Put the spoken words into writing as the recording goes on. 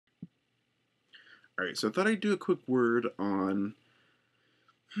Alright, so I thought I'd do a quick word on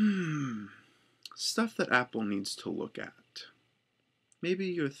stuff that Apple needs to look at.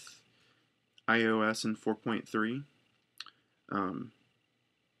 Maybe with iOS and 4.3. Um,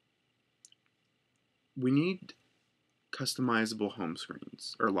 we need customizable home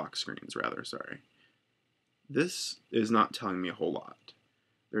screens, or lock screens rather, sorry. This is not telling me a whole lot.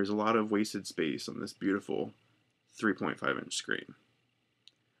 There's a lot of wasted space on this beautiful 3.5-inch screen.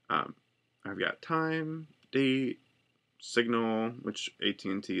 I've got time, date, signal, which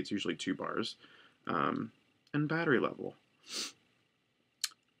AT&T, it's usually 2 bars, and battery level.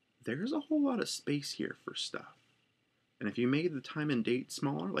 There's a whole lot of space here for stuff. And if you made the time and date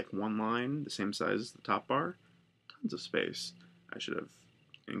smaller, like one line, the same size as the top bar, tons of space. I should have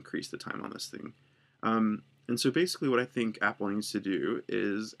increased the time on this thing. And so basically what I think Apple needs to do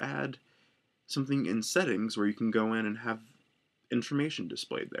is add something in settings where you can go in and have information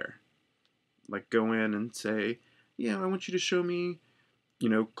displayed there. Like go in and say, yeah, I want you to show me,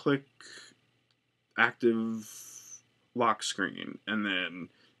 click active lock screen, and then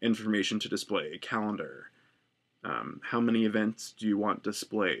information to display, calendar. How many events do you want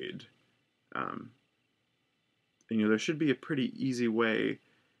displayed? There should be a pretty easy way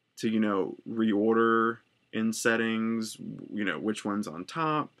to, reorder in settings, which one's on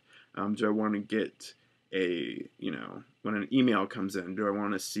top. Do I want to get when an email comes in, do I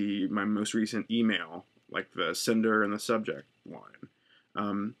want to see my most recent email, like the sender and the subject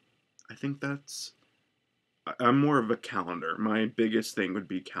line? I think I'm more of a calendar. My biggest thing would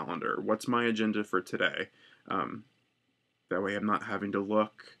be calendar. What's my agenda for today? That way I'm not having to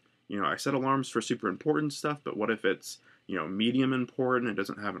look. I set alarms for super important stuff, but what if it's, medium important, it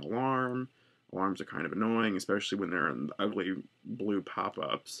doesn't have an alarm? Alarms are kind of annoying, especially when they're in the ugly blue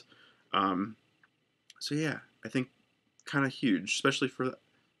pop-ups. So yeah, I think kind of huge, especially for the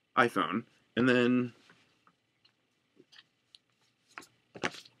iPhone. And then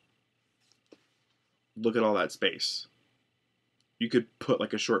look at all that space. You could put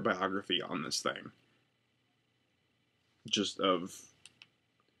like a short biography on this thing. Just of,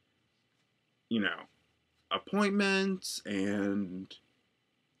 appointments and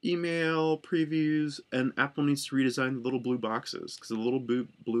email previews, and Apple needs to redesign the little blue boxes, because the little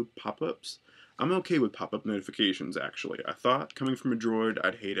blue pop-ups, I'm okay with pop-up notifications, actually. I thought, coming from a Droid,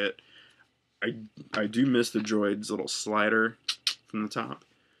 I'd hate it. I do miss the Droid's little slider from the top,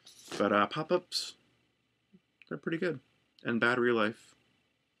 but pop-ups, they're pretty good. And battery life,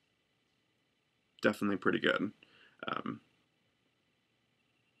 definitely pretty good.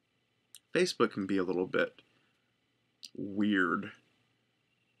 Facebook can be a little bit weird.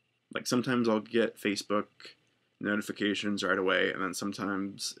 Like sometimes I'll get Facebook notifications right away, and then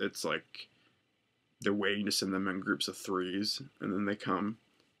sometimes it's like they're waiting to send them in groups of 3s, and then they come.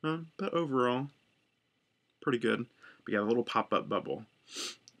 But overall, pretty good. But yeah, a little pop-up bubble.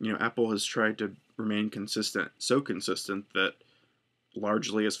 Apple has tried to remain consistent, so consistent that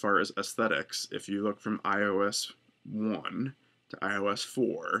largely as far as aesthetics, if you look from iOS 1 to iOS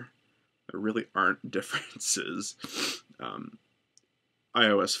 4, there really aren't differences.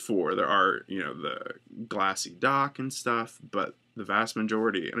 iOS 4, there are, the glassy dock and stuff, but the vast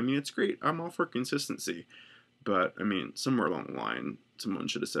majority, and I mean, it's great, I'm all for consistency, but, I mean, somewhere along the line, someone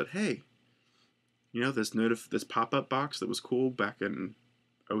should have said, hey, this pop-up box that was cool back in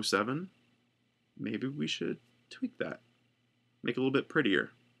 07, maybe we should tweak that. Make it a little bit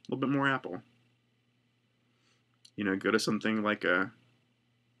prettier, a little bit more Apple. Go to something like a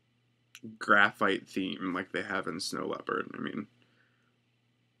graphite theme like they have in Snow Leopard. I mean,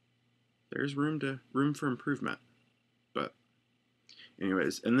 there's room for improvement. But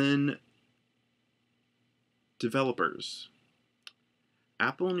anyways, and then developers.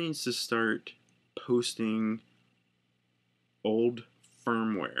 Apple needs to start posting old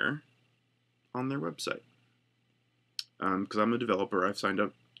firmware on their website. Because I'm a developer, I've signed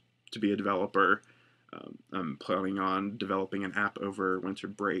up to be a developer. I'm planning on developing an app over winter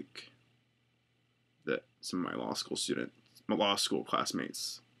break that some of my law school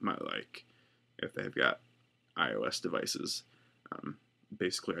classmates might like if they've got iOS devices.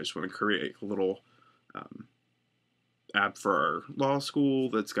 Basically, I just want to create a little app for our law school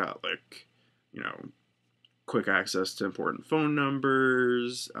that's got like, quick access to important phone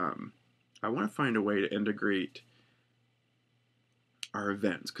numbers. I want to find a way to integrate our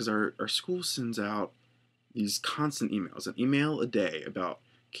events, because our school sends out these constant emails, an email a day about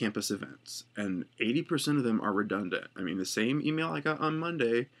campus events, and 80% of them are redundant. I mean, the same email I got on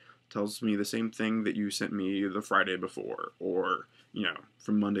Monday tells me the same thing that you sent me the Friday before, or,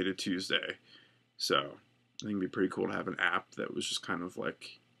 from Monday to Tuesday. So I think it'd be pretty cool to have an app that was just kind of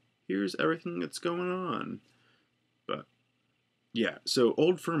like, here's everything that's going on. But yeah, so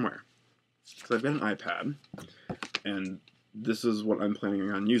old firmware. So I've got an iPad, and this is what I'm planning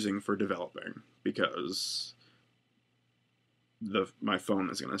on using for developing, because my phone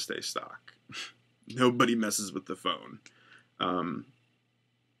is going to stay stock. Nobody messes with the phone.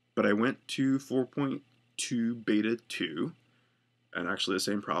 But I went to 4.2 beta 2, and actually the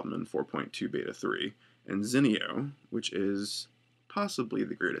same problem in 4.2 beta 3, and Zinio, which is possibly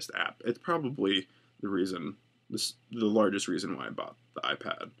the greatest app. It's probably the largest reason why I bought the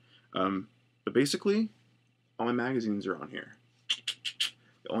iPad. But basically, all my magazines are on here.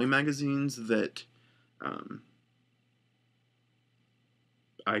 The only magazines that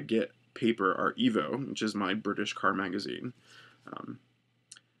I get paper are Evo, which is my British car magazine.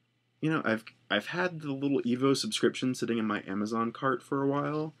 You know, I've had the little Evo subscription sitting in my Amazon cart for a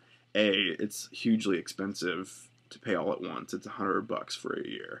while. It's hugely expensive to pay all at once. It's $100 for a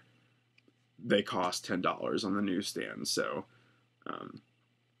year. They cost $10 on the newsstand, so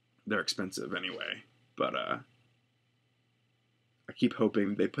they're expensive anyway. But I keep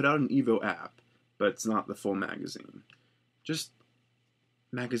hoping they put out an Evo app, but it's not the full magazine. Just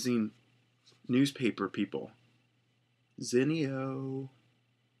magazine, newspaper people. Zinio.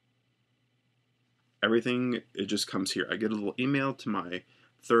 Everything, it just comes here. I get a little email to my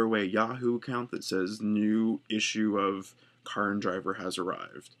throwaway Yahoo account that says new issue of Car and Driver has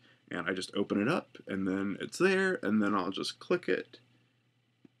arrived. And I just open it up, and then it's there, and then I'll just click it.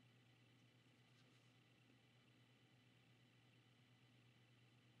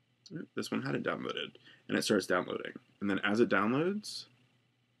 This one had it downloaded, and it starts downloading. And then as it downloads,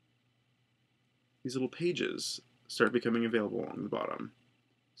 these little pages start becoming available on the bottom.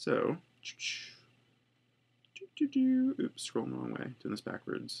 So, oops, scrolling the wrong way, doing this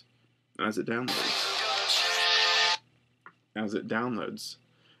backwards. And as it downloads,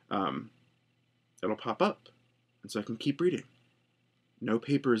 it'll pop up, and so I can keep reading. No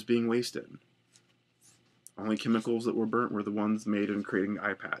paper is being wasted. Only chemicals that were burnt were the ones made in creating the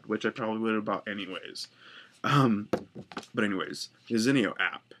iPad, which I probably would have bought anyways. But anyways, the Zinio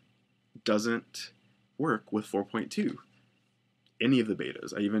app doesn't work with 4.2. Any of the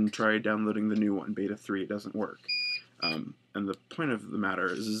betas. I even tried downloading the new one, beta 3. It doesn't work. And the point of the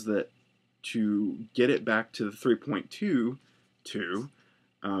matter is that to get it back to the 3.2,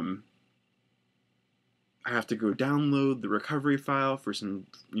 I have to go download the recovery file for some,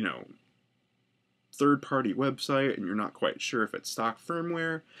 third-party website, and you're not quite sure if it's stock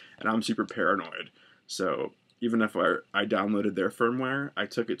firmware, and I'm super paranoid. So even if I downloaded their firmware, I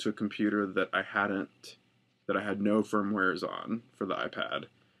took it to a computer that I had no firmwares on for the iPad,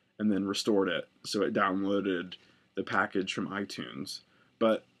 and then restored it so it downloaded the package from iTunes.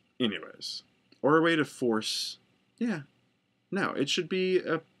 But anyways, or a way to force, it should be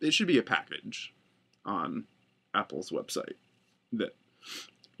a package on Apple's website that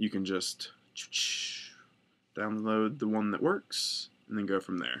you can just download the one that works and then go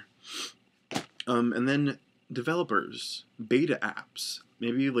from there. And then developers, beta apps,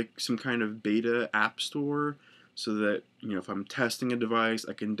 maybe like some kind of beta app store, so that if I'm testing a device,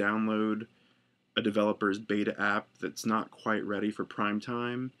 I can download a developer's beta app that's not quite ready for prime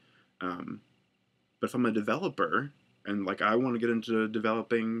time. But if I'm a developer and I want to get into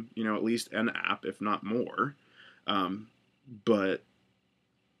developing, at least an app, if not more,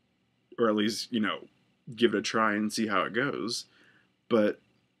 or at least, give it a try and see how it goes. But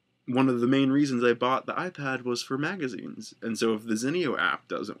one of the main reasons I bought the iPad was for magazines. And so if the Zinio app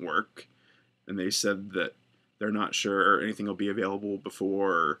doesn't work, and they said that they're not sure anything will be available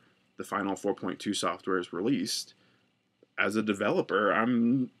before the final 4.2 software is released, as a developer,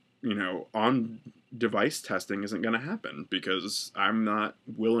 I'm, on device testing isn't going to happen because I'm not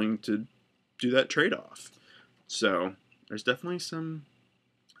willing to do that trade-off. So there's definitely some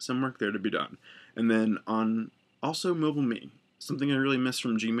work there to be done. And then on also MobileMe, something I really miss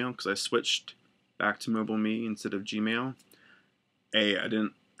from Gmail, because I switched back to MobileMe instead of Gmail. I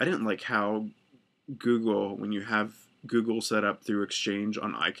didn't like how Google, when you have Google set up through Exchange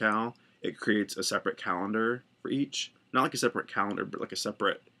on iCal, it creates a separate calendar for each. Not like a separate calendar, but like a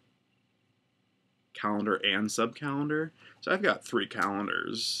separate calendar and subcalendar. So I've got 3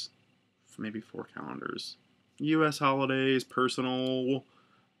 calendars, maybe 4 calendars. U.S. holidays, personal,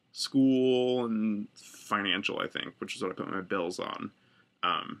 school, and financial, I think, which is what I put my bills on.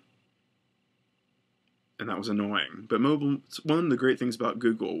 And that was annoying. But one of the great things about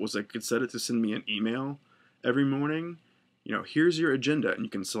Google was I could set it to send me an email every morning. Here's your agenda, and you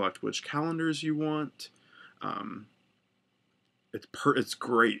can select which calendars you want. it's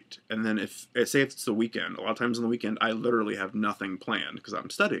great. And then if say if it's the weekend, a lot of times on the weekend I literally have nothing planned because I'm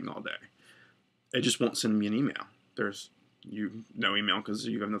studying all day. It just won't send me an email. There's no email because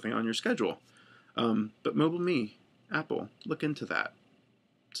you have nothing on your schedule. But Mobile Me, Apple, look into that.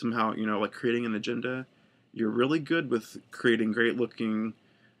 Somehow, like creating an agenda, you're really good with creating great looking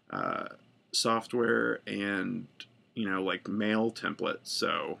software and, like mail templates.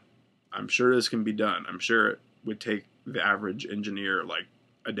 So I'm sure this can be done. I'm sure it would take the average engineer like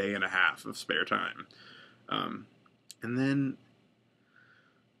a day and a half of spare time. And then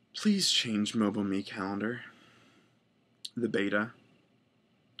please change Mobile Me Calendar, the beta.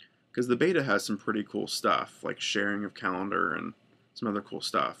 Because the beta has some pretty cool stuff, like sharing of calendar and some other cool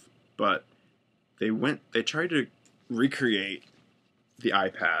stuff. But they tried to recreate the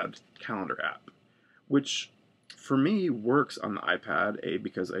iPad calendar app, which for me works on the iPad,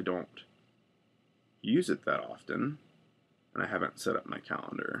 because I don't use it that often, and I haven't set up my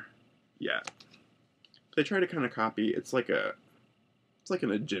calendar yet. They try to kind of copy. It's like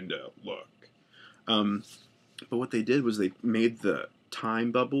an agenda look. But what they did was they made the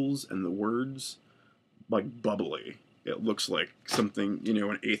time bubbles and the words like bubbly. It looks like something, an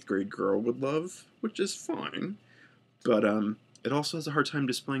 8th grade girl would love, which is fine. But it also has a hard time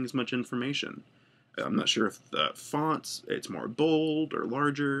displaying as much information. I'm not sure if the fonts, it's more bold or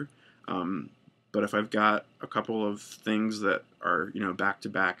larger. But if I've got a couple of things that are, back to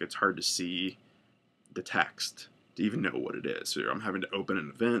back, it's hard to see the text to even know what it is. So I'm having to open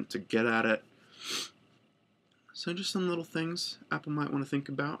an event to get at it. So just some little things Apple might want to think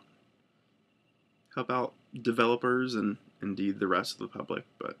about. Help out developers and indeed the rest of the public.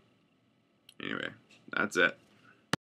 But anyway, that's it.